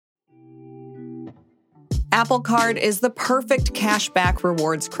Apple Card is the perfect cashback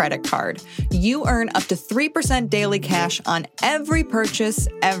rewards credit card. You earn up to 3% daily cash on every purchase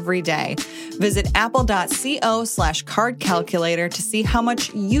every day. Visit apple.co/card calculator to see how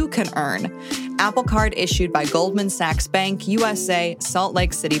much you can earn. Apple Card issued by Goldman Sachs Bank, USA, Salt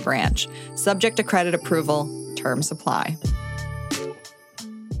Lake City branch. Subject to credit approval. Terms apply.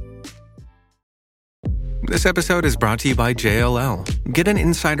 This episode is brought to you by JLL. Get an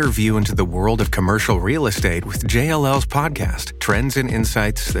insider view into the world of commercial real estate with JLL's podcast, Trends and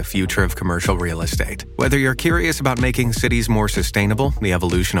Insights, the Future of Commercial Real Estate. Whether you're curious about making cities more sustainable, the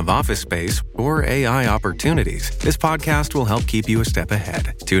evolution of office space, or AI opportunities, this podcast will help keep you a step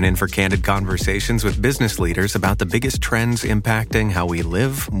ahead. Tune in for candid conversations with business leaders about the biggest trends impacting how we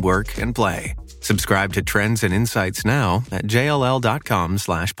live, work, and play. Subscribe to Trends and Insights now at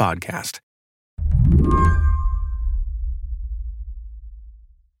jll.com/podcast.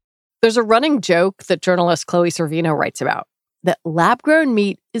 There's a running joke that journalist Chloe Servino writes about, that lab-grown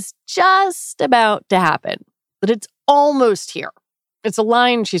meat is just about to happen, that it's almost here. It's a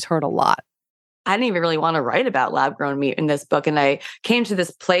line she's heard a lot. I didn't even really want to write about lab-grown meat in this book, and I came to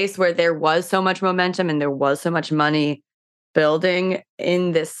this place where there was so much momentum and there was so much money building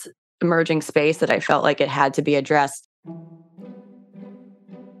in this emerging space that I felt like it had to be addressed.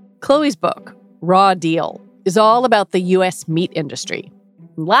 Chloe's book, Raw Deal, is all about the U.S. meat industry.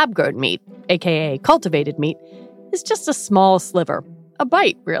 Lab-grown meat, aka cultivated meat, is just a small sliver, a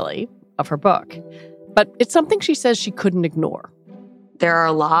bite, really, of her book. But it's something she says she couldn't ignore. There are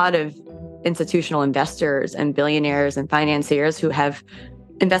a lot of institutional investors and billionaires and financiers who have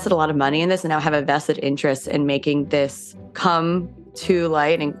invested a lot of money in this and now have a vested interest in making this come to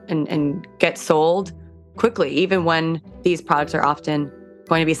light and get sold quickly, even when these products are often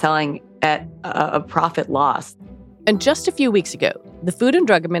going to be selling at a profit loss. And just a few weeks ago, the Food and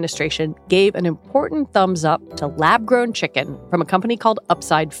Drug Administration gave an important thumbs up to lab-grown chicken from a company called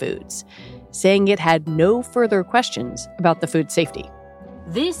Upside Foods, saying it had no further questions about the food safety.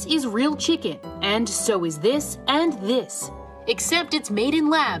 This is real chicken, and so is this and this. Except it's made in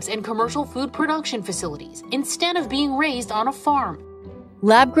labs and commercial food production facilities instead of being raised on a farm.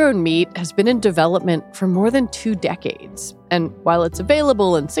 Lab-grown meat has been in development for more than 2 decades. And while it's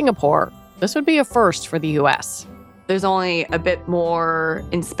available in Singapore, this would be a first for the U.S. There's only a bit more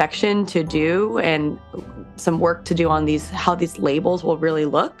inspection to do and some work to do on how these labels will really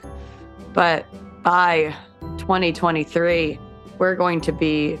look. But by 2023, we're going to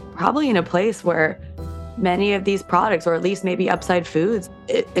be probably in a place where many of these products, or at least maybe Upside Foods,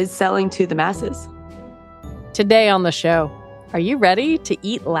 is selling to the masses. Today on the show, are you ready to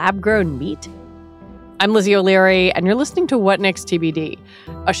eat lab-grown meat? I'm Lizzie O'Leary, and you're listening to What Next TBD,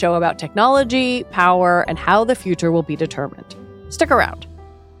 a show about technology, power, and how the future will be determined. Stick around.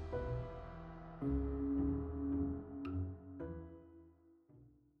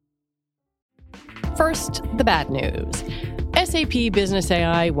 First, the bad news. SAP Business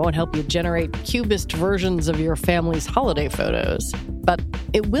AI won't help you generate cubist versions of your family's holiday photos, but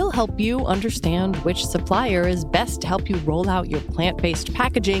it will help you understand which supplier is best to help you roll out your plant-based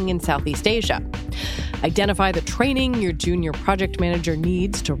packaging in Southeast Asia. Identify the training your junior project manager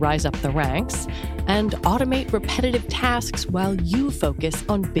needs to rise up the ranks, and automate repetitive tasks while you focus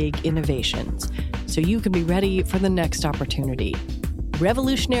on big innovations, so you can be ready for the next opportunity.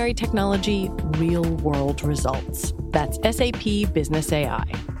 Revolutionary technology, real-world results. That's SAP Business AI.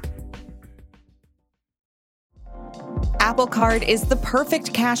 Apple Card is the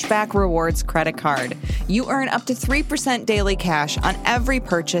perfect cashback rewards credit card. You earn up to 3% daily cash on every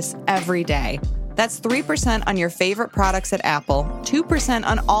purchase every day. That's 3% on your favorite products at Apple, 2%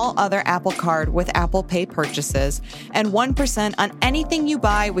 on all other Apple Card with Apple Pay purchases, and 1% on anything you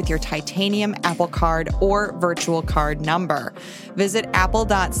buy with your titanium Apple Card or virtual card number. Visit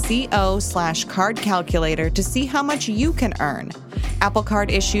apple.co/card calculator to see how much you can earn. Apple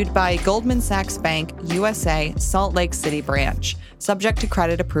Card issued by Goldman Sachs Bank, USA, Salt Lake City branch. Subject to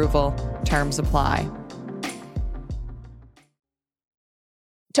credit approval. Terms apply.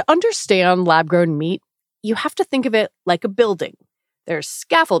 To understand lab-grown meat, you have to think of it like a building. There's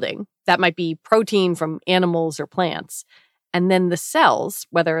scaffolding, that might be protein from animals or plants, and then the cells,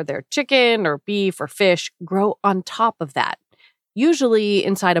 whether they're chicken or beef or fish, grow on top of that, usually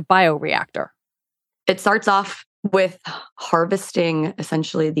inside a bioreactor. It starts off with harvesting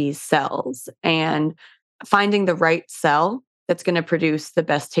essentially these cells and finding the right cell that's going to produce the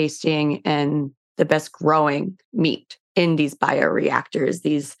best tasting and the best growing meat in these bioreactors,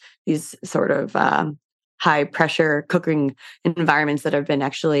 these sort of high pressure cooking environments that have been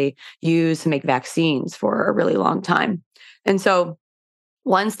actually used to make vaccines for a really long time. And so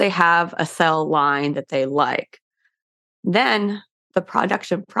once they have a cell line that they like, then the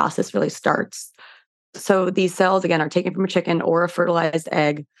production process really starts. So these cells, again, are taken from a chicken or a fertilized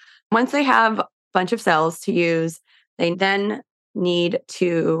egg. Once they have a bunch of cells to use, they then need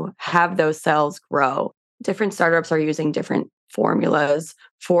to have those cells grow. Different startups are using different formulas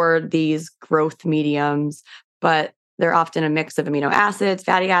for these growth mediums, but they're often a mix of amino acids,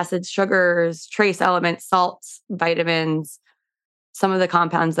 fatty acids, sugars, trace elements, salts, vitamins, some of the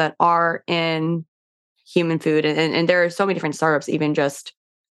compounds that are in human food. And there are so many different startups, even just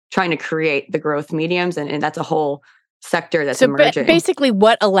trying to create the growth mediums. And that's a whole sector that's emerging. Basically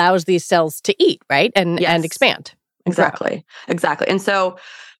what allows these cells to eat, right? And expand. Exactly. And so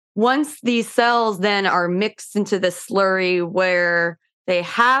once these cells then are mixed into this slurry where they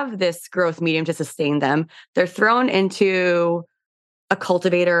have this growth medium to sustain them, they're thrown into a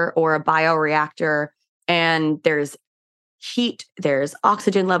cultivator or a bioreactor, and there's heat, there's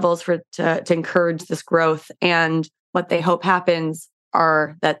oxygen levels to encourage this growth. And what they hope happens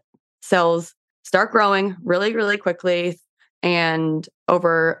are that cells start growing really, really quickly. And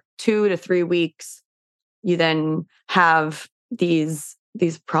over 2 to 3 weeks, you then have these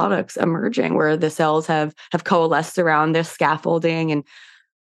products emerging where the cells have coalesced around this scaffolding. And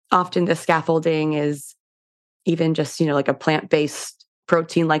often the scaffolding is even just, like a plant-based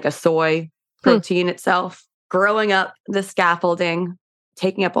protein, like a soy protein itself, growing up the scaffolding,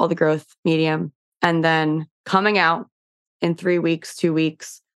 taking up all the growth medium, and then coming out in 3 weeks, 2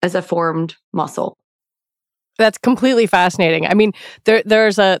 weeks as a formed muscle. That's completely fascinating. I mean,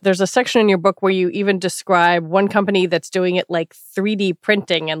 there's a section in your book where you even describe one company that's doing it like 3D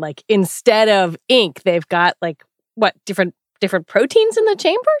printing, and like instead of ink, they've got like different proteins in the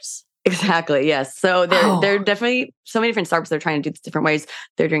chambers? Exactly. Yes. So there are definitely so many different startups that are trying to do this different ways.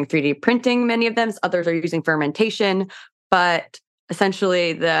 They're doing 3D printing, many of them. Others are using fermentation. But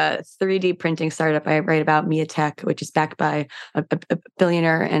essentially, the 3D printing startup I write about, MiaTek, which is backed by a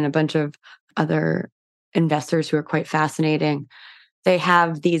billionaire and a bunch of other investors who are quite fascinating. They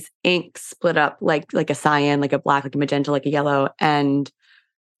have these inks split up like a cyan, like a black, like a magenta, like a yellow. And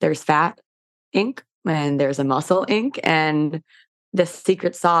there's fat ink and there's a muscle ink. And the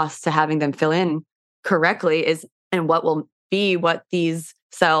secret sauce to having them fill in correctly is, and what will be what these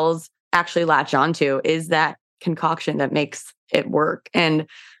cells actually latch onto, is that concoction that makes it work. And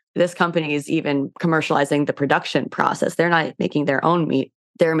this company is even commercializing the production process. They're not making their own meat.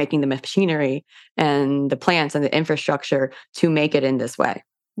 They're making the machinery and the plants and the infrastructure to make it in this way.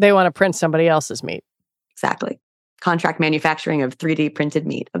 They want to print somebody else's meat. Exactly. Contract manufacturing of 3D printed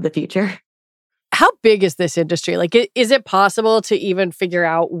meat of the future. How big is this industry? Like, is it possible to even figure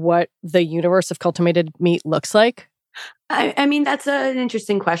out what the universe of cultivated meat looks like? I mean, that's an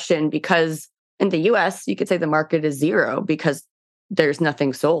interesting question, because in the US, you could say the market is zero because there's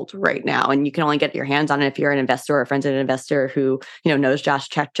nothing sold right now. And you can only get your hands on it if you're an investor or a friend of an investor who, knows Josh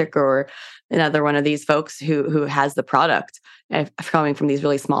Tetrick or another one of these folks who has the product coming from these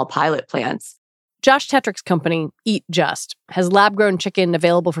really small pilot plants. Josh Tetrick's company, Eat Just, has lab-grown chicken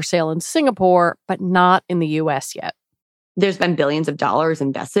available for sale in Singapore, but not in the US yet. There's been billions of dollars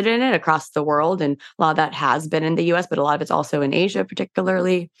invested in it across the world, and a lot of that has been in the US, but a lot of it's also in Asia,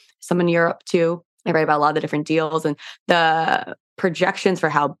 particularly, some in Europe too. I write about a lot of the different deals, and the projections for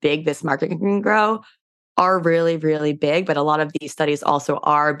how big this market can grow are really, really big. But a lot of these studies also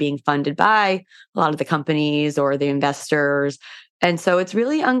are being funded by a lot of the companies or the investors. And so it's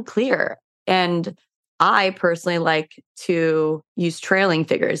really unclear. And I personally like to use trailing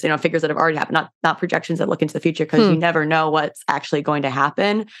figures, figures that have already happened, not projections that look into the future, because you never know what's actually going to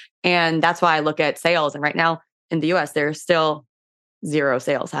happen. And that's why I look at sales. And right now in the US, there's still zero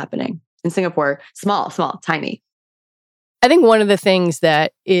sales happening. In Singapore, small, tiny. I think one of the things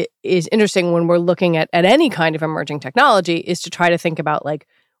that is interesting when we're looking at any kind of emerging technology is to try to think about like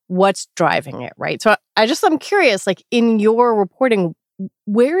what's driving it, right? So I'm curious, like in your reporting,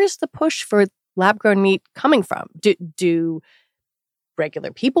 where is the push for lab-grown meat coming from? Do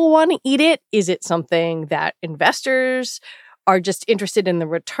regular people want to eat it? Is it something that investors are just interested in the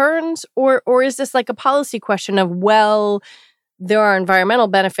returns? Or is this like a policy question of, well, there are environmental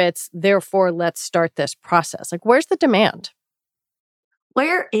benefits, therefore let's start this process? Like, where's the demand?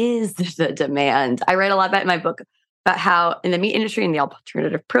 Where is the demand? I write a lot about in my book about how in the meat industry, in the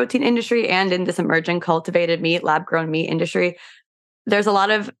alternative protein industry, and in this emerging cultivated meat, lab-grown meat industry, there's a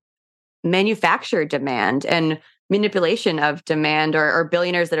lot of manufacturer demand and manipulation of demand, or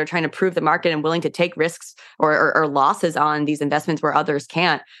billionaires that are trying to prove the market and willing to take risks or losses on these investments where others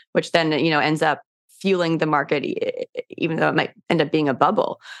can't, which then, ends up fueling the market, even though it might end up being a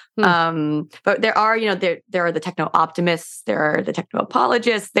bubble. But there are, there are the techno-optimists, there are the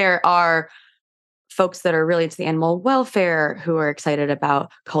techno-apologists, there are folks that are really into the animal welfare who are excited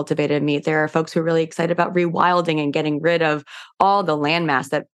about cultivated meat. There are folks who are really excited about rewilding and getting rid of all the landmass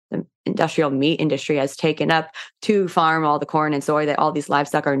that the industrial meat industry has taken up to farm all the corn and soy that all these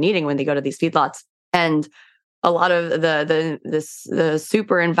livestock are needing when they go to these feedlots. And a lot of the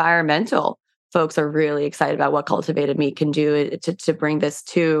super environmental folks are really excited about what cultivated meat can do to bring this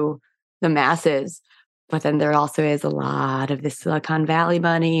to the masses. But then there also is a lot of this Silicon Valley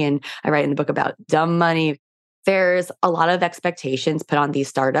money. And I write in the book about dumb money. There's a lot of expectations put on these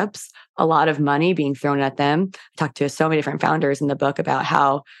startups, a lot of money being thrown at them. I talked to so many different founders in the book about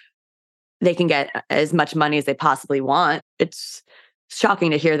how they can get as much money as they possibly want. It's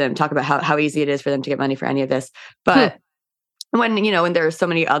shocking to hear them talk about how easy it is for them to get money for any of this. But when there are so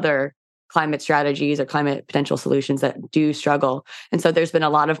many other climate strategies or climate potential solutions that do struggle. And so there's been a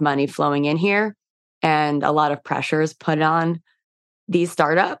lot of money flowing in here and a lot of pressures put on these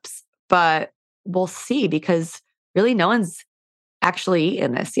startups. But we'll see, because really no one's actually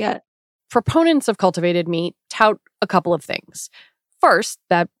eaten this yet. Proponents of cultivated meat tout a couple of things. First,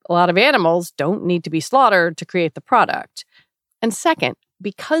 that a lot of animals don't need to be slaughtered to create the product. And second,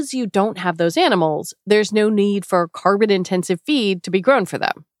 because you don't have those animals, there's no need for carbon-intensive feed to be grown for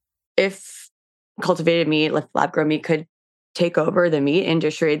them. If cultivated meat, like lab-grown meat, could take over the meat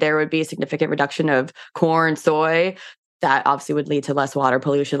industry, there would be a significant reduction of corn, soy. That obviously would lead to less water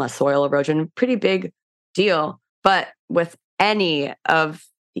pollution, less soil erosion. Pretty big deal. But with any of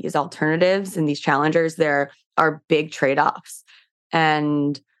these alternatives and these challengers, there are big trade-offs.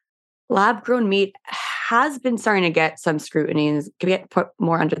 And lab-grown meat has been starting to get some scrutiny and can get put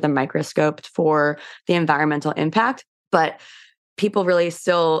more under the microscope for the environmental impact. But people really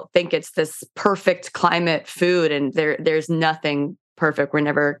still think it's this perfect climate food, and there's nothing perfect. We're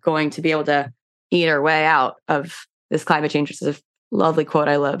never going to be able to eat our way out of this climate change. This is a lovely quote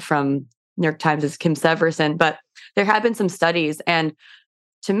I love from New York Times' Kim Severson. But there have been some studies, and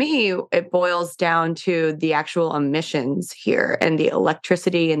to me, it boils down to the actual emissions here and the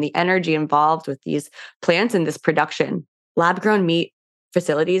electricity and the energy involved with these plants and this production. Lab-grown meat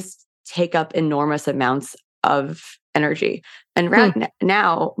facilities take up enormous amounts of energy. And right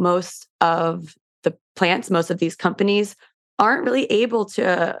now, most of the plants, most of these companies aren't really able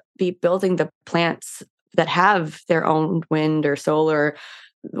to be building the plants that have their own wind or solar.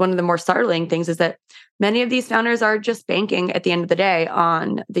 One of the more startling things is that many of these founders are just banking at the end of the day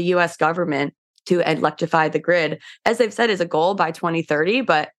on the US government to electrify the grid. As they've said, is a goal by 2030,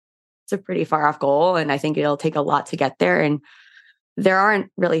 but it's a pretty far off goal. And I think it'll take a lot to get there. And there aren't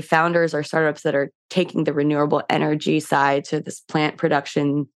really founders or startups that are taking the renewable energy side to this plant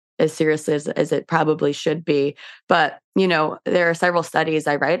production as seriously as it probably should be. But, there are several studies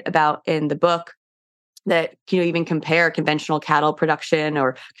I write about in the book that, even compare conventional cattle production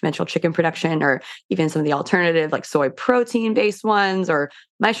or conventional chicken production, or even some of the alternative like soy protein-based ones or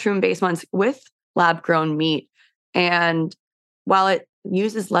mushroom-based ones with lab-grown meat. And while it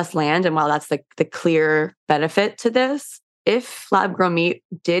uses less land, and while that's the clear benefit to this, if lab-grown meat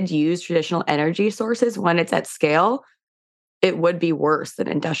did use traditional energy sources when it's at scale, it would be worse than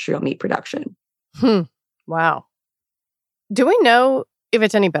industrial meat production. Wow. Do we know if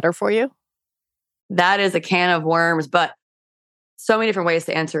it's any better for you? That is a can of worms, but so many different ways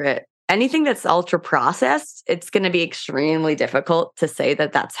to answer it. Anything that's ultra processed, it's going to be extremely difficult to say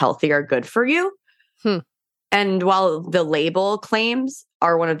that that's healthy or good for you. And while the label claims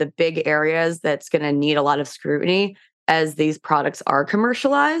are one of the big areas that's going to need a lot of scrutiny as these products are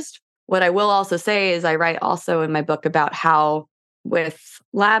commercialized, what I will also say is I write also in my book about how with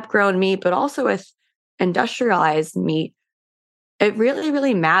lab-grown meat, but also with industrialized meat, it really,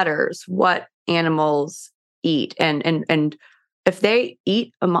 really matters what animals eat. And if they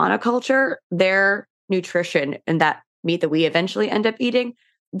eat a monoculture, their nutrition and that meat that we eventually end up eating,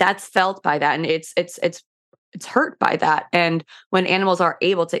 that's felt by that. And it's hurt by that. And when animals are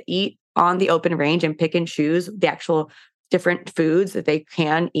able to eat on the open range and pick and choose the actual different foods that they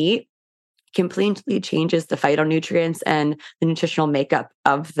can eat, completely changes the phytonutrients and the nutritional makeup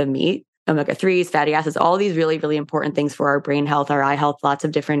of the meat. Omega-3s, fatty acids, all these really, really important things for our brain health, our eye health, lots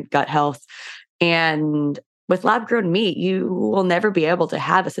of different gut health. And with lab-grown meat, you will never be able to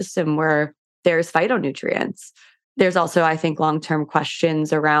have a system where there's phytonutrients. There's also, I think, long-term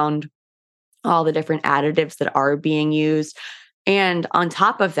questions around all the different additives that are being used. And on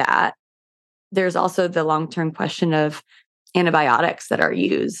top of that, there's also the long-term question of antibiotics that are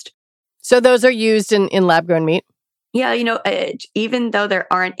used. So those are used in lab-grown meat? Yeah, even though there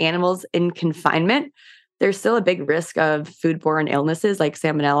aren't animals in confinement, there's still a big risk of foodborne illnesses like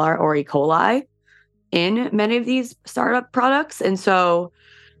Salmonella or E. coli in many of these startup products. And so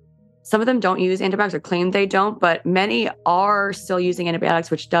some of them don't use antibiotics or claim they don't, but many are still using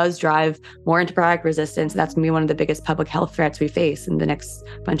antibiotics, which does drive more antibiotic resistance. That's going to be one of the biggest public health threats we face in the next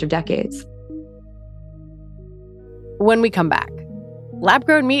bunch of decades. When we come back,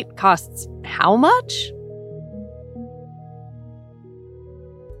 lab-grown meat costs how much?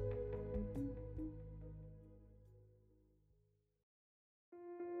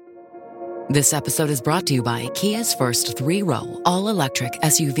 This episode is brought to you by Kia's first 3-row, all-electric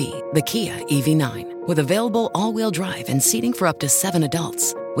SUV, the Kia EV9, with available all-wheel drive and seating for up to 7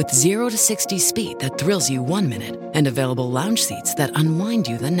 adults, with 0 to 60 speed that thrills you 1 minute and available lounge seats that unwind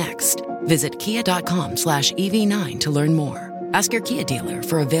you the next. Visit kia.com/EV9 to learn more. Ask your Kia dealer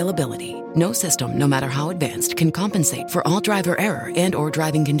for availability. No system, no matter how advanced, can compensate for all driver error and or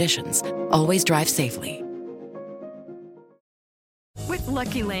driving conditions. Always drive safely. With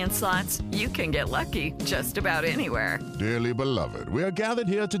Lucky Land Slots, you can get lucky just about anywhere. Dearly beloved, we are gathered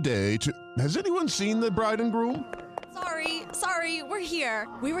here today to... Has anyone seen the bride and groom? Sorry, we're here.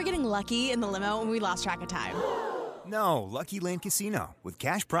 We were getting lucky in the limo and we lost track of time. No, Lucky Land Casino, with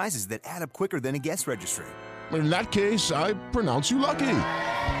cash prizes that add up quicker than a guest registry. In that case, I pronounce you lucky.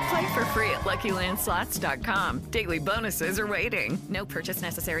 Play for free at LuckyLandSlots.com. Daily bonuses are waiting. No purchase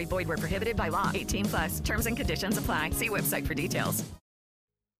necessary. Void where prohibited by law. 18+. Terms and conditions apply. See website for details.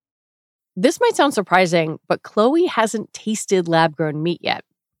 This might sound surprising, but Chloe hasn't tasted lab-grown meat yet.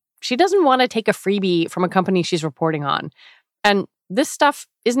 She doesn't want to take a freebie from a company she's reporting on. And this stuff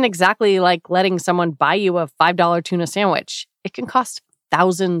isn't exactly like letting someone buy you a $5 tuna sandwich. It can cost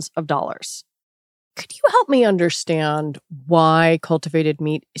thousands of dollars. Could you help me understand why cultivated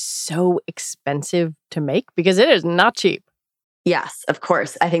meat is so expensive to make? Because it is not cheap. Yes, of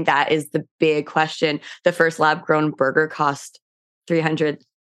course. I think that is the big question. The first lab-grown burger cost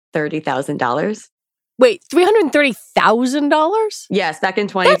 $330,000. Wait, $330,000? Yes, back in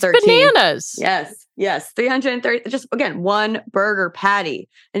 2013. That's bananas. Yes. 330, just again, one burger patty.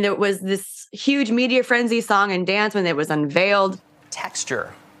 And there was this huge media frenzy song and dance when it was unveiled.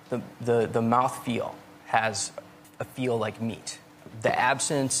 Texture, the mouthfeel has a feel like meat. The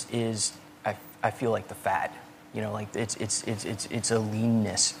absence is, I feel like the fat. Like it's a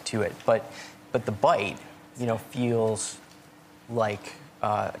leanness to it. But the bite, feels like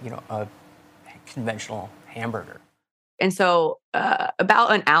a conventional hamburger. And so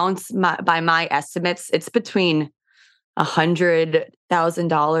about an ounce, by my estimates, it's between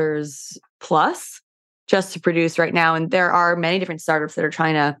 $100,000 plus just to produce right now. And there are many different startups that are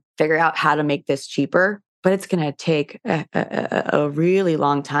trying to figure out how to make this cheaper, but it's going to take a really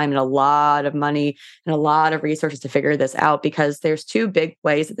long time and a lot of money and a lot of resources to figure this out, because there's two big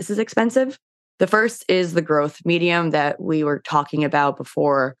ways that this is expensive. The first is the growth medium that we were talking about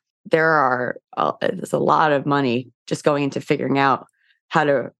before. There's a lot of money just going into figuring out how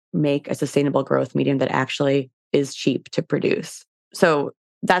to make a sustainable growth medium that actually is cheap to produce. So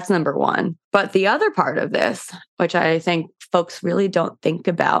that's number one. But the other part of this, which I think folks really don't think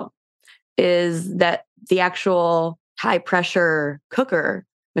about, is that the actual high pressure cooker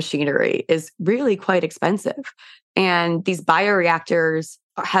machinery is really quite expensive. And these bioreactors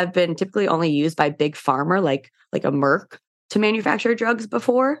have been typically only used by big pharma, like a Merck, to manufacture drugs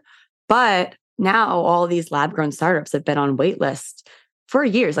before. But now all these lab-grown startups have been on wait lists for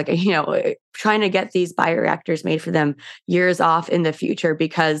years, trying to get these bioreactors made for them years off in the future,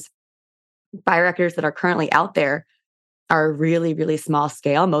 because bioreactors that are currently out there are really, really small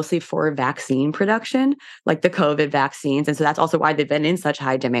scale, mostly for vaccine production, like the COVID vaccines. And so that's also why they've been in such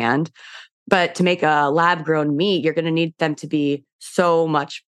high demand. But to make a lab-grown meat, you're going to need them to be so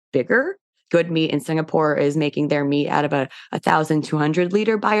much bigger. Good Meat in Singapore is making their meat out of a 1,200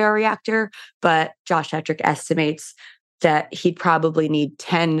 liter bioreactor, but Josh Hetrick estimates that he'd probably need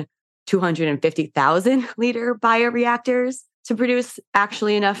 10 250,000 liter bioreactors to produce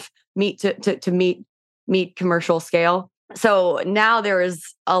actually enough meat to meet commercial scale. So now there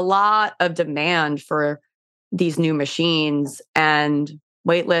is a lot of demand for these new machines, and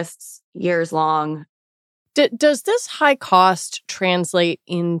wait lists years long. Does this high cost translate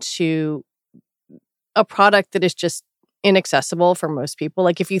into a product that is just inaccessible for most people?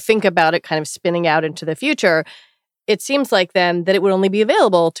 Like, if you think about it kind of spinning out into the future, it seems like then that it would only be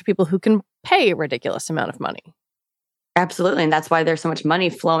available to people who can pay a ridiculous amount of money. Absolutely. And that's why there's so much money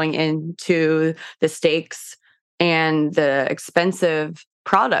flowing into the steaks and the expensive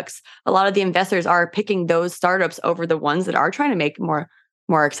products. A lot of the investors are picking those startups over the ones that are trying to make more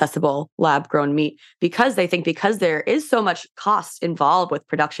more accessible lab-grown meat, because they think because there is so much cost involved with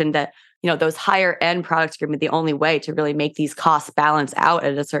production that, those higher end products are going to be the only way to really make these costs balance out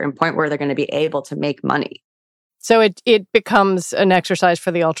at a certain point where they're going to be able to make money. So it becomes an exercise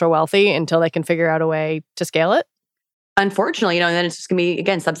for the ultra wealthy until they can figure out a way to scale it? Unfortunately, and then it's just going to be,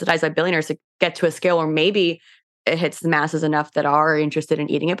 again, subsidized by billionaires to get to a scale where maybe it hits the masses enough that are interested in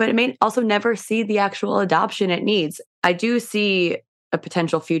eating it, but it may also never see the actual adoption it needs. I do see a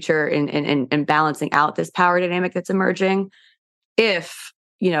potential future in balancing out this power dynamic that's emerging. If,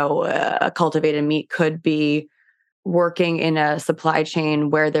 a cultivated meat could be working in a supply chain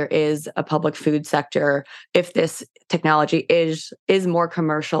where there is a public food sector, if this technology is more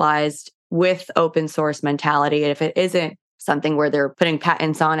commercialized with open source mentality, and if it isn't something where they're putting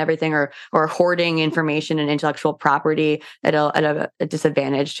patents on everything or hoarding information and intellectual property at a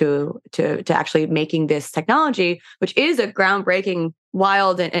disadvantage to actually making this technology, which is a groundbreaking,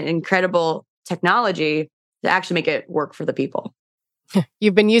 wild, and incredible technology, to actually make it work for the people.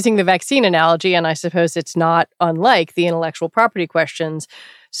 You've been using the vaccine analogy, and I suppose it's not unlike the intellectual property questions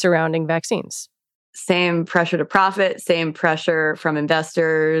surrounding vaccines. Same pressure to profit, same pressure from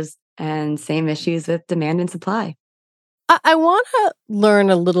investors, and same issues with demand and supply. I want to learn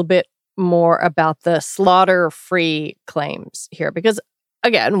a little bit more about the slaughter-free claims here, because,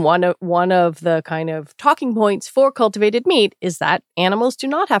 again, one of the kind of talking points for cultivated meat is that animals do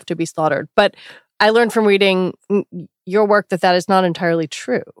not have to be slaughtered. But I learned from reading your work that is not entirely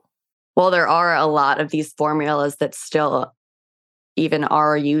true. Well, there are a lot of these formulas that still even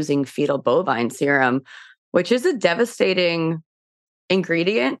are using fetal bovine serum, which is a devastating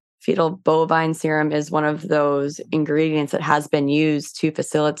ingredient. Fetal bovine serum is one of those ingredients that has been used to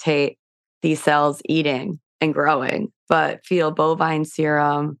facilitate these cells eating and growing. But fetal bovine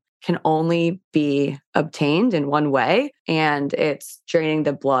serum can only be obtained in one way, and it's draining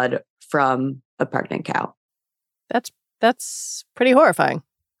the blood from a pregnant cow. That's pretty horrifying.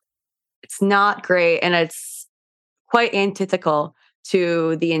 It's not great, and it's quite antithetical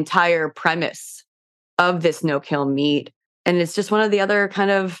to the entire premise of this no-kill meat. And it's just one of the other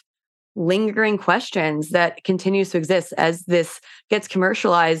kind of lingering questions that continues to exist as this gets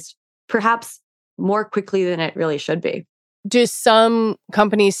commercialized, perhaps more quickly than it really should be. Do some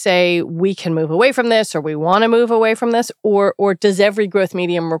companies say we can move away from this, or we want to move away from this, or does every growth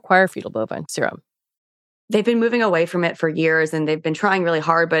medium require fetal bovine serum? They've been moving away from it for years, and they've been trying really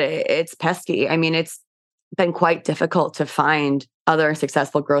hard, but it's pesky. I mean, it's been quite difficult to find other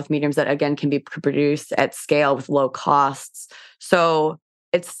successful growth mediums that, again, can be produced at scale with low costs. So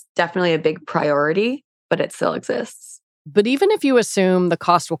it's definitely a big priority, but it still exists. But even if you assume the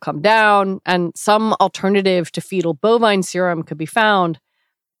cost will come down and some alternative to fetal bovine serum could be found,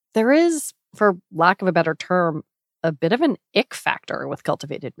 there is, for lack of a better term, a bit of an ick factor with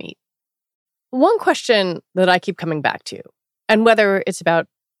cultivated meat. One question that I keep coming back to, and whether it's about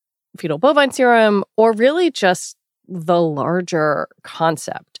fetal bovine serum or really just the larger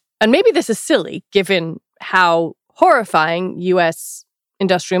concept, and maybe this is silly given how horrifying U.S.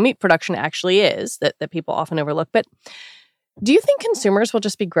 industrial meat production actually is, that people often overlook, but do you think consumers will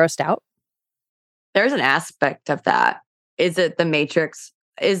just be grossed out? There's an aspect of that. Is it the matrix?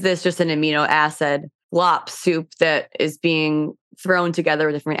 Is this just an amino acid glop soup that is being thrown together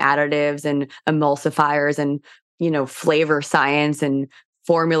with different additives and emulsifiers and, flavor science and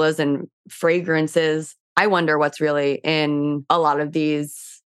formulas and fragrances? I wonder what's really in a lot of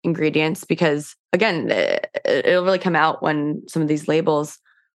these ingredients, because again, it'll really come out when some of these labels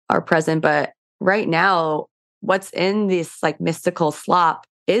are present. But right now, what's in this mystical slop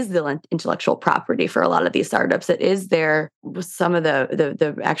is the intellectual property for a lot of these startups. It is there with some of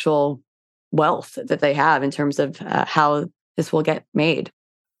the actual wealth that they have in terms of how this will get made.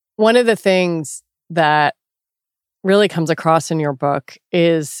 One of the things that really comes across in your book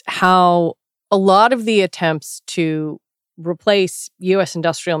is how a lot of the attempts to replace U.S.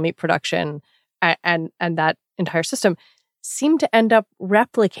 industrial meat production and that entire system seem to end up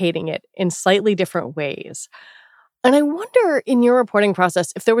replicating it in slightly different ways. And I wonder, in your reporting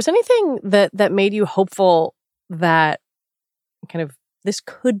process, if there was anything that made you hopeful that kind of this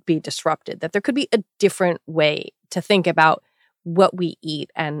could be disrupted, that there could be a different way to think about what we eat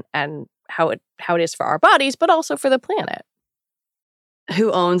and how it is for our bodies, but also for the planet.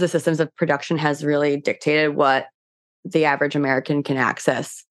 Who owns the systems of production has really dictated what the average American can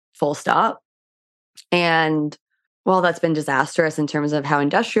access, full stop. And while that's been disastrous in terms of how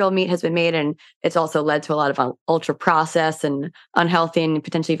industrial meat has been made, and it's also led to a lot of ultra processed and unhealthy and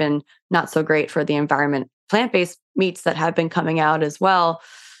potentially even not so great for the environment, plant-based meats that have been coming out as well,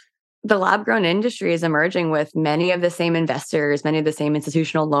 the lab grown industry is emerging with many of the same investors, many of the same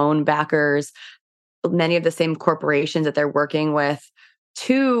institutional loan backers, many of the same corporations that they're working with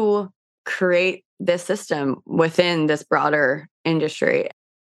to create this system within this broader industry.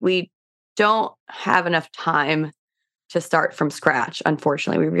 We don't have enough time to start from scratch,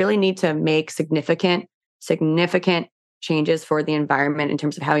 unfortunately. We really need to make significant changes for the environment in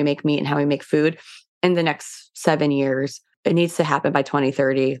terms of how we make meat and how we make food in the next 7 years. It needs to happen by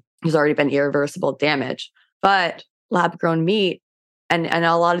 2030. There's already been irreversible damage. But lab-grown meat and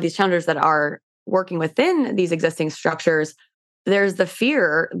a lot of these challenges that are working within these existing structures, there's the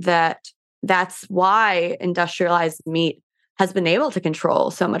fear that that's why industrialized meat has been able to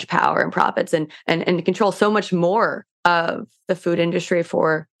control so much power and profits and control so much more of the food industry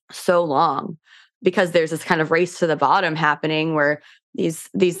for so long, because there's this kind of race to the bottom happening where these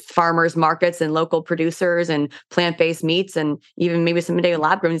farmers markets and local producers and plant-based meats and even maybe someday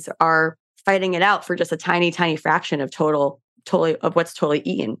lab grown are fighting it out for just a tiny fraction of what's totally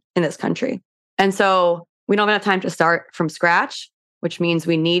eaten in this country. And so we don't have enough time to start from scratch, which means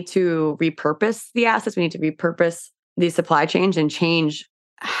we need to repurpose the assets. We need to repurpose these supply chains and change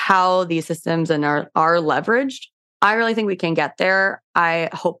how these systems are leveraged. I really think we can get there. I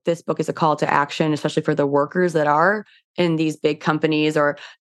hope this book is a call to action, especially for the workers that are in these big companies or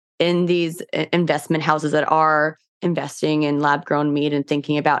in these investment houses that are investing in lab-grown meat and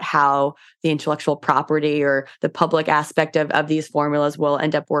thinking about how the intellectual property or the public aspect of these formulas will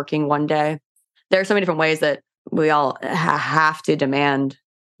end up working one day. There are so many different ways that we all have to demand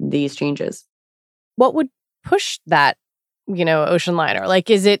these changes. What would push that, ocean liner? Like,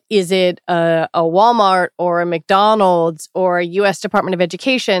 is it a Walmart or a McDonald's or a U.S. Department of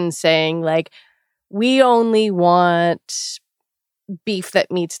Education saying, like, we only want beef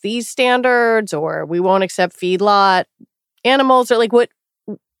that meets these standards, or we won't accept feedlot animals, or like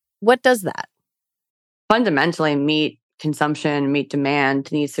what does that? Fundamentally, meat consumption, meat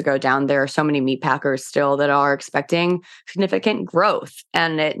demand needs to go down. There are so many meat packers still that are expecting significant growth,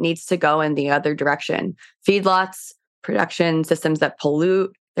 and it needs to go in the other direction. Feedlots, production systems that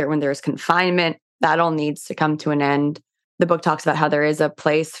pollute, when there's confinement, that all needs to come to an end. The book talks about how there is a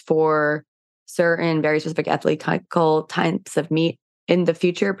place for certain very specific ethical types of meat in the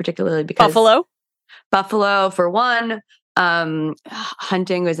future, particularly because buffalo for one,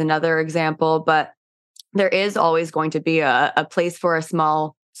 hunting is another example, but there is always going to be a place for a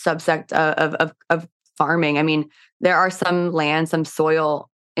small subsect of farming. I mean, there are some land, some soil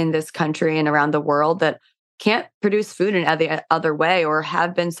in this country and around the world that can't produce food in any other way, or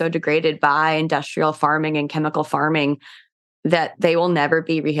have been so degraded by industrial farming and chemical farming that they will never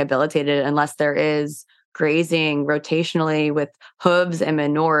be rehabilitated unless there is grazing rotationally with hooves and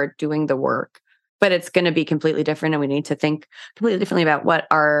manure doing the work. But it's going to be completely different, and we need to think completely differently about what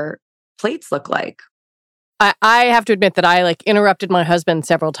our plates look like. I have to admit that I interrupted my husband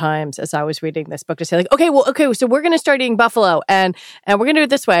several times as I was reading this book to say okay, so we're going to start eating buffalo and we're going to do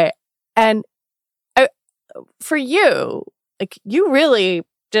it this way. And for you, you really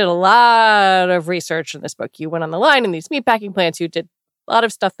did a lot of research in this book. You went on the line in these meatpacking plants. You did a lot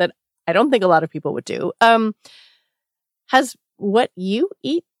of stuff that I don't think a lot of people would do. Has what you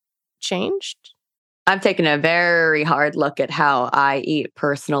eat changed? I've taken a very hard look at how I eat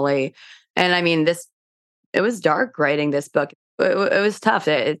personally. And I mean, it was dark writing this book. It was tough.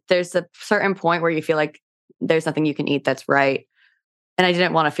 There's a certain point where you feel like there's nothing you can eat that's right. And I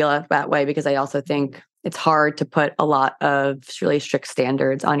didn't want to feel that way, because I also think it's hard to put a lot of really strict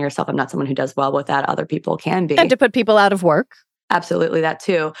standards on yourself. I'm not someone who does well with that. Other people can be. And to put people out of work. Absolutely, that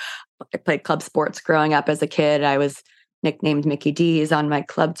too. I played club sports growing up as a kid. I was nicknamed Mickey D's on my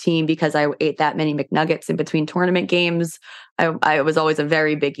club team because I ate that many McNuggets in between tournament games. I was always a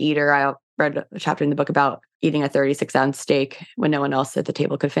very big eater. I read a chapter in the book about eating a 36-ounce steak when no one else at the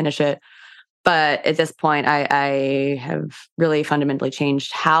table could finish it. But at this point, I have really fundamentally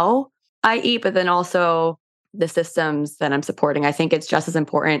changed how I eat, but then also the systems that I'm supporting. I think it's just as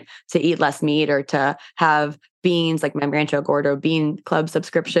important to eat less meat or to have beans like my Rancho Gordo bean club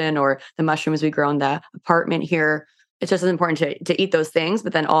subscription or the mushrooms we grow in the apartment here. It's just as important to eat those things,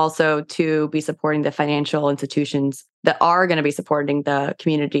 but then also to be supporting the financial institutions that are going to be supporting the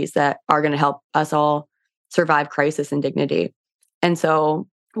communities that are going to help us all survive crisis and dignity. And so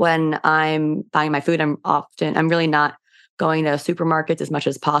when I'm buying my food, I'm really not going to supermarkets as much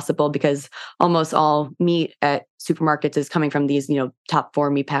as possible, because almost all meat at supermarkets is coming from these, top 4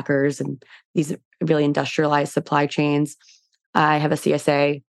 meat packers and these really industrialized supply chains. I have a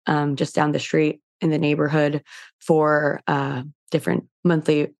CSA just down the street in the neighborhood for different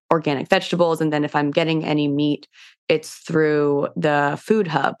monthly organic vegetables. And then if I'm getting any meat, it's through the Food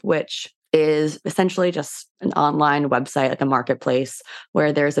Hub, which is essentially just an online website, like a marketplace,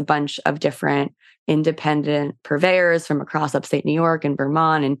 where there's a bunch of different independent purveyors from across upstate New York and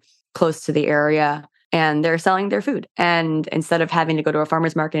Vermont and close to the area. And they're selling their food. And instead of having to go to a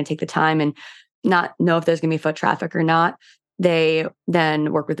farmer's market and take the time and not know if there's going to be foot traffic or not, they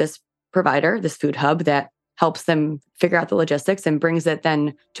then work with this provider, this Food Hub, that helps them figure out the logistics and brings it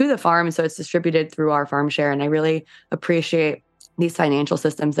then to the farm. So it's distributed through our farm share. And I really appreciate these financial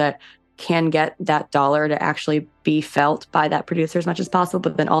systems that can get that dollar to actually be felt by that producer as much as possible,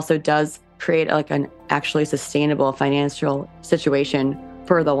 but then also does create like an actually sustainable financial situation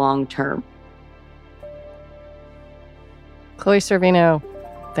for the long term. Chloe Servino,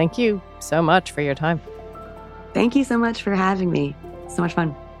 thank you so much for your time. Thank you so much for having me. So much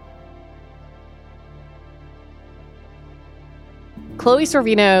fun. Chloe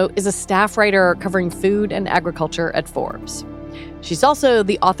Servino is a staff writer covering food and agriculture at Forbes. She's also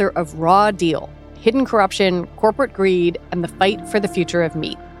the author of Raw Deal: Hidden Corruption, Corporate Greed, and the Fight for the Future of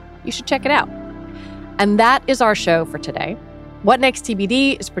Meat. You should check it out. And that is our show for today. What Next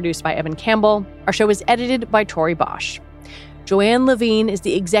TBD is produced by Evan Campbell. Our show is edited by Tori Bosch. Joanne Levine is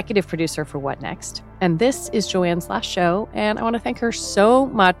the executive producer for What Next. And this is Joanne's last show, and I want to thank her so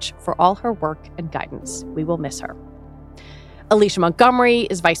much for all her work and guidance. We will miss her. Alicia Montgomery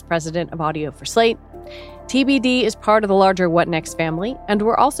is vice president of audio for Slate. TBD is part of the larger What Next family, and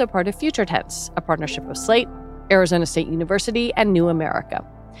we're also part of Future Tense, a partnership of Slate, Arizona State University, and New America.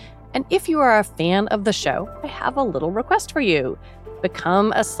 And if you are a fan of the show, I have a little request for you.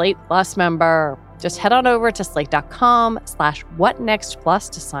 Become a Slate Plus member. Just head on over to slate.com/whatnextplus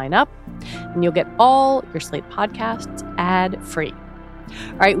to sign up, and you'll get all your Slate podcasts ad-free.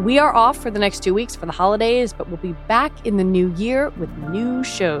 All right, we are off for the next 2 weeks for the holidays, but we'll be back in the new year with new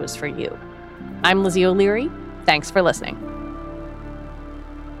shows for you. I'm Lizzie O'Leary. Thanks for listening.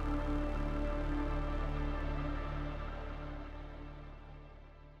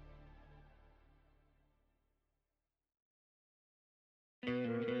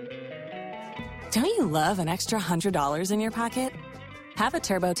 Don't you love an extra $100 in your pocket? Have a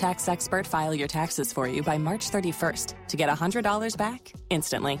TurboTax expert file your taxes for you by March 31st to get $100 back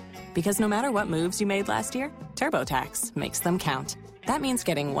instantly. Because no matter what moves you made last year, TurboTax makes them count. That means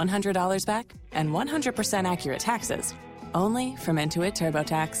getting $100 back and 100% accurate taxes, only from Intuit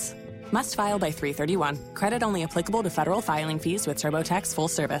TurboTax. Must file by 3/31. Credit only applicable to federal filing fees with TurboTax full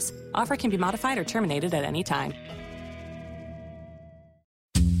service. Offer can be modified or terminated at any time.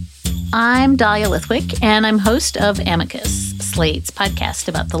 I'm Dahlia Lithwick, and I'm host of Amicus, Slate's podcast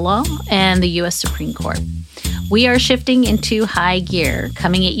about the law and the U.S. Supreme Court. We are shifting into high gear,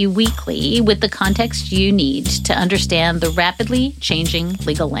 coming at you weekly with the context you need to understand the rapidly changing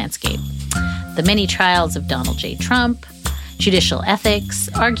legal landscape. The many trials of Donald J. Trump, judicial ethics,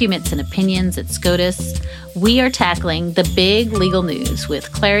 arguments and opinions at SCOTUS. We are tackling the big legal news with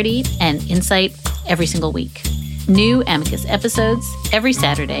clarity and insight every single week. New Amicus episodes every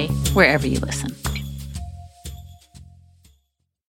Saturday, wherever you listen.